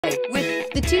today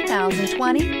with the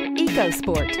 2020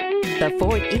 EcoSport. The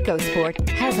Ford EcoSport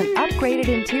has an upgraded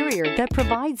interior that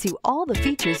provides you all the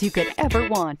features you could ever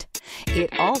want.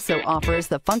 It also offers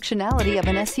the functionality of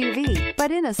an SUV,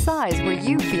 but in a size where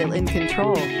you feel in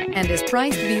control, and is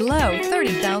priced below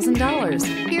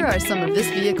 $30,000. Here are some of this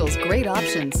vehicle's great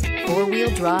options: four-wheel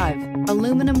drive,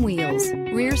 aluminum wheels,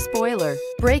 rear spoiler,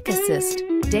 brake assist,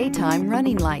 daytime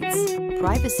running lights,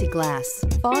 privacy glass,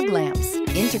 fog lamps,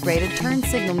 integrated turn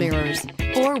signal mirrors,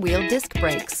 four-wheel disc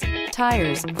brakes,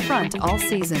 tires, front all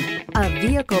season. A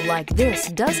vehicle like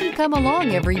this doesn't come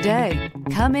along every day.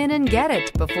 Come in and get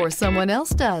it before someone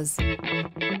else does.